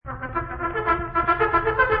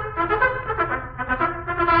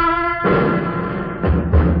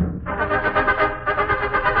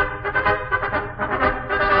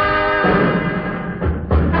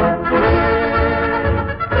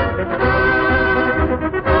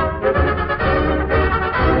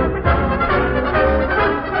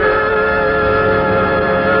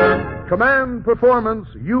Command Performance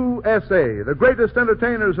USA, the greatest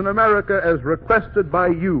entertainers in America as requested by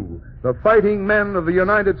you, the fighting men of the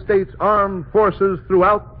United States Armed Forces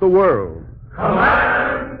throughout the world.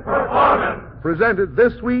 Command Performance. Presented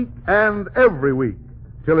this week and every week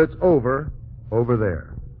till it's over there.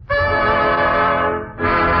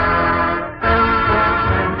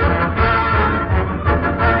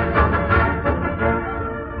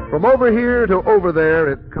 From over here to over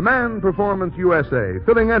there, it's Command Performance USA,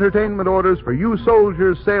 filling entertainment orders for you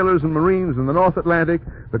soldiers, sailors, and Marines in the North Atlantic,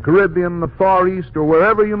 the Caribbean, the Far East, or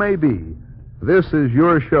wherever you may be. This is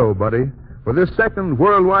your show, buddy. For this second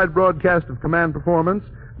worldwide broadcast of Command Performance,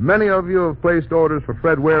 many of you have placed orders for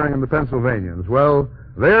Fred Waring and the Pennsylvanians. Well,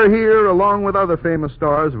 they're here along with other famous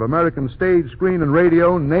stars of American stage, screen, and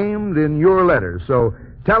radio named in your letters. So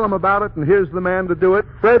tell them about it, and here's the man to do it,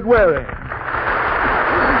 Fred Waring.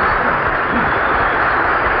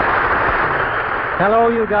 Hello,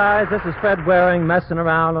 you guys. This is Fred Waring messing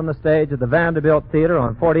around on the stage at the Vanderbilt Theater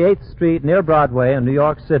on 48th Street near Broadway in New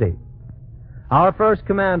York City. Our first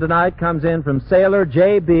command tonight comes in from Sailor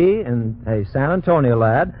J.B., and a San Antonio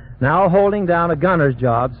lad, now holding down a gunner's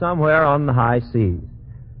job somewhere on the high seas.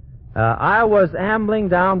 I was ambling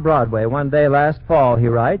down Broadway one day last fall, he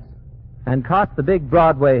writes, and caught the big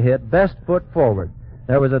Broadway hit, Best Foot Forward.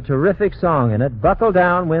 There was a terrific song in it, Buckle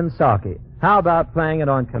Down, Winsaki. How about playing it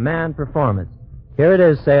on Command Performance? Here it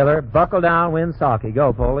is, Sailor. Buckle down, Winsaki.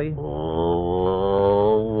 Go, Polly.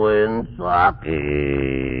 Oh, Winsaki.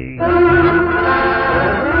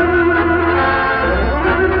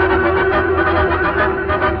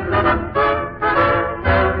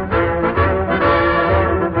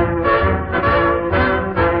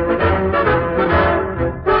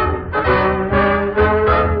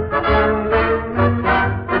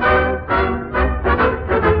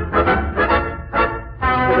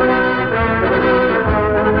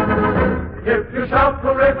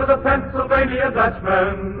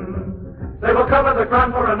 Dutchmen, they will cover the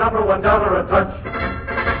ground for a number $1 a touch.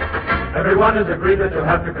 Everyone is agreed that you'll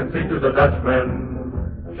have to concede to the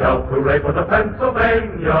Dutchmen. Shout hooray for the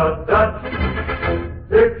Pennsylvania Dutch.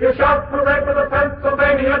 If you shout hooray for the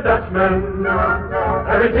Pennsylvania Dutchmen,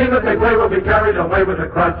 every team that they play will be carried away with a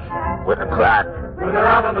crutch. With a crutch. When they're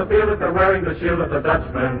out on the field, if they're wearing the shield of the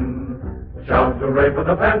Dutchmen. Shout hooray for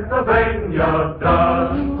the Pennsylvania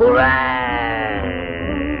Dutch. Hooray!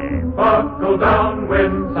 Buckle down,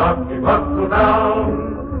 Winsaki, buckle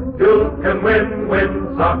down. You can win,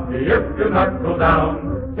 Winsaki, if you knuckle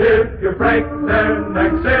down. If you break their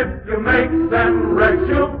necks, if you make them wrecks,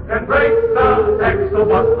 you can break the necks, so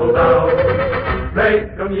buckle down.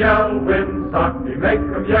 Make them yell, Winsaki, make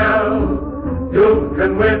them yell. You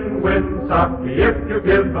can win, Winsaki, if you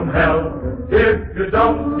give them hell. If you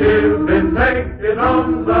don't give in, take it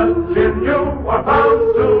on the chin. You are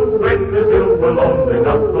bound to win if you will only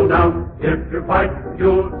knuckle down. If you fight,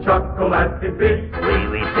 you'll chuckle at defeat. We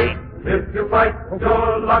repeat. If you fight,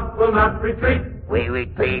 your luck will not retreat. We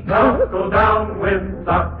repeat. Knuckle down,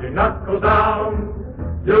 Winsaki, knuckle down.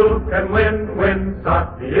 You can win,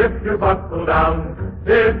 Winsaki, if you buckle down.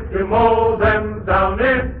 If you mow them down,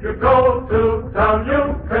 if you go to town,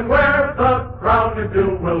 you can wear the crown if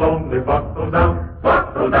you will only buckle down.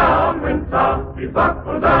 Buckle down, Winsaki,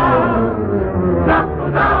 buckle down.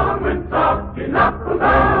 Knuckle down, Winsaki, knuckle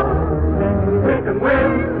down. We can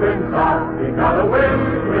win, Winsaki, gotta win,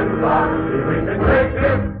 Winsaki. We can take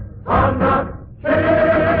it on the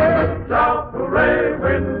chin. Shout hooray,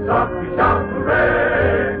 Winsaki, shout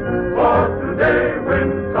hooray. For today,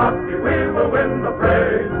 Winsaki, we will win the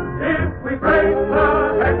fray. If we break the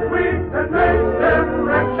hex, we can make them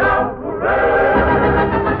wreck. Shout hooray,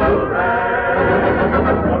 hooray.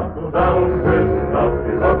 Buckle down,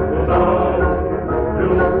 Winsaki, buckle down. You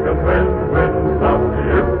can win, Winsaki,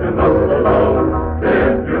 if you knuckle down.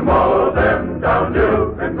 If you mow them down,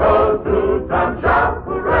 you can go to town. Shout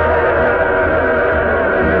hooray,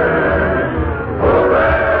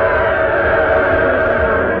 hooray.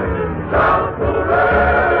 Shout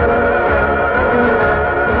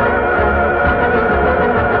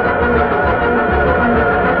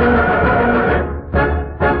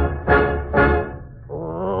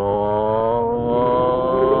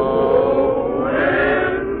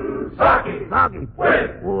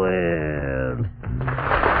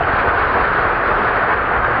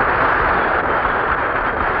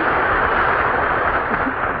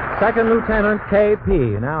Second Lieutenant K.P.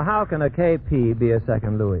 Now, how can a K.P. be a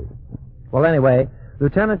second Louis? Well, anyway,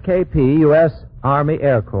 Lieutenant K.P., U.S. Army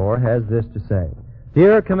Air Corps, has this to say.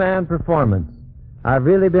 Dear Command Performance, I've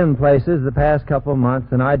really been places the past couple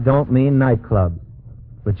months, and I don't mean nightclubs.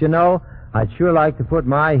 But you know, I'd sure like to put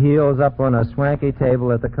my heels up on a swanky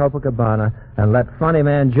table at the Copacabana and let funny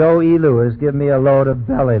man Joe E. Lewis give me a load of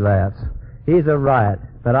belly laughs. He's a riot,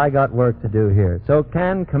 but I got work to do here. So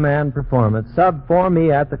can Command Performance sub for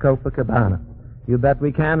me at the Copacabana? You bet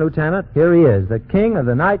we can, Lieutenant. Here he is, the king of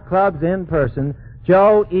the nightclubs in person,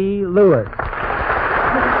 Joe E. Lewis.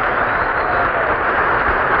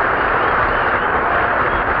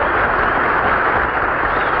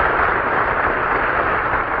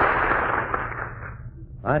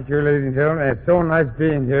 Thank you, ladies and gentlemen. It's so nice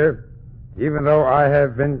being here, even though I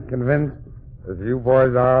have been convinced, as you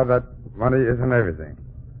boys are, that money isn't everything.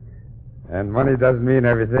 And money does mean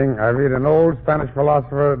everything. I read an old Spanish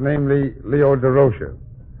philosopher, namely Leo de Rocha.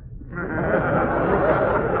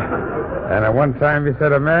 And at one time he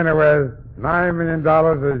said a man who has $9 million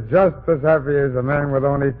is just as happy as a man with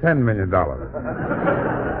only $10 million.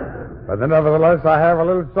 But nevertheless, I have a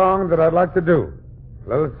little song that I'd like to do. A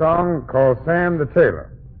little song called Sam the Tailor.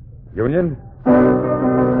 Union?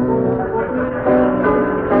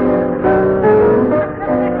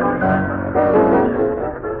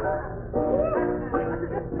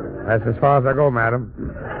 That's as far as I go, madam.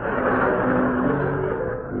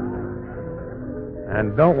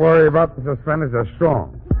 And don't worry about the suspenders, they're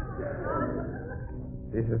strong.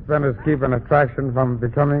 These suspenders keep an attraction from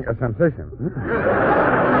becoming a sensation.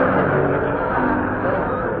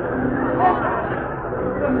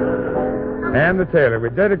 Sam the Tailor. We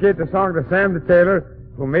dedicate the song to Sam the Tailor,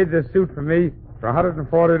 who made this suit for me for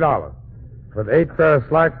 $140 with 8 pair of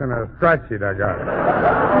slacks and a scratch sheet I got.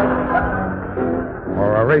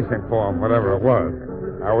 Or a racing form, whatever it was.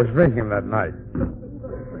 I was drinking that night.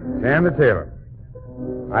 Sam the Tailor.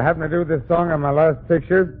 I happened to do this song on my last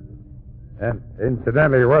picture, and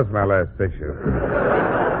incidentally, it was my last picture.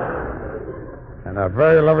 And a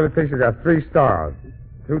very lovely picture, got 3 stars.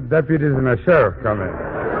 2 deputies and a sheriff come in.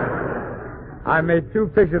 I made 2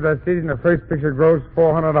 pictures that season. The first picture grossed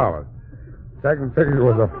 $400. Second picture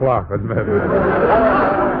was a flop, admittedly.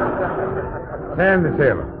 Sam the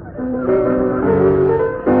Tailor.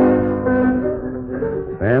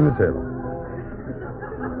 Sam the Tailor.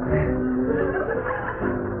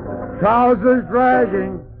 Trousers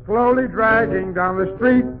dragging, slowly dragging down the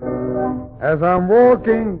street. As I'm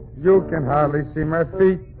walking, you can hardly see my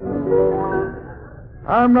feet.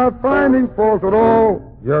 I'm not finding fault at all.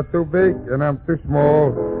 You're too big and I'm too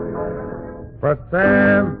small. But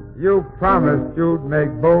Sam, you promised you'd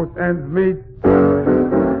make both ends meet.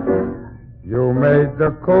 You made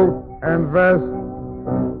the coat and vest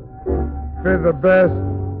fit the best.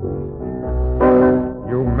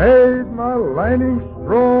 You made my lining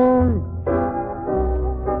strong.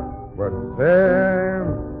 But Sam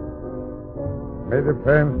made the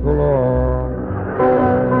pants too long.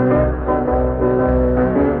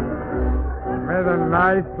 Made a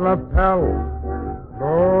nice lapel,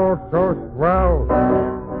 oh, so swell.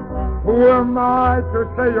 Who am I to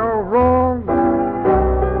say you're wrong?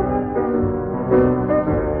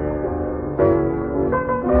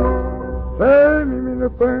 Say me the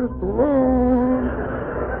pants too long.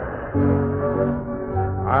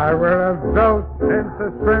 I wear a belt and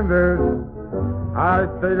suspenders. I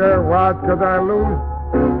figure what could I lose?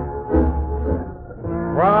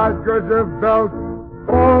 What good's a belt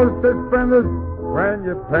or suspenders when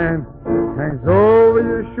your pants hangs over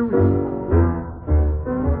your shoes?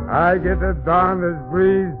 I get the darndest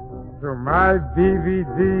breeze through my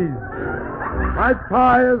DVDs. My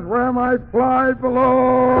tie is where my fly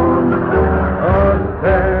belongs. Oh,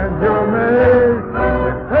 can you make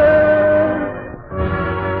it take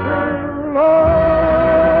too long?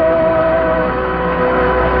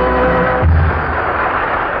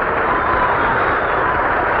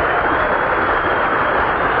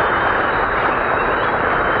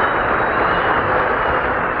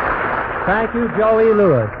 Thank you, Joey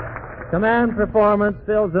Lewis. Command Performance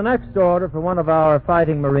fills the next order for one of our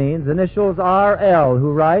fighting Marines, initials RL,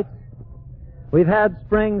 who writes, "We've had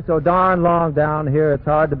spring so darn long down here, it's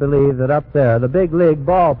hard to believe that up there the big league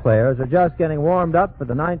ball players are just getting warmed up for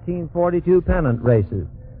the 1942 pennant races.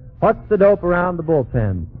 What's the dope around the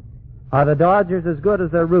bullpens? Are the Dodgers as good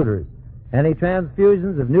as their rooters? Any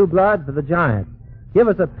transfusions of new blood for the Giants? Give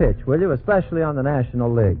us a pitch, will you, especially on the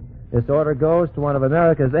National League." This order goes to one of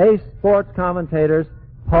America's ace sports commentators,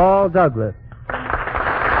 Paul Douglas.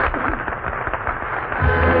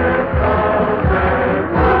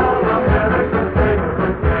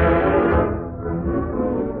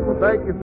 Thank you.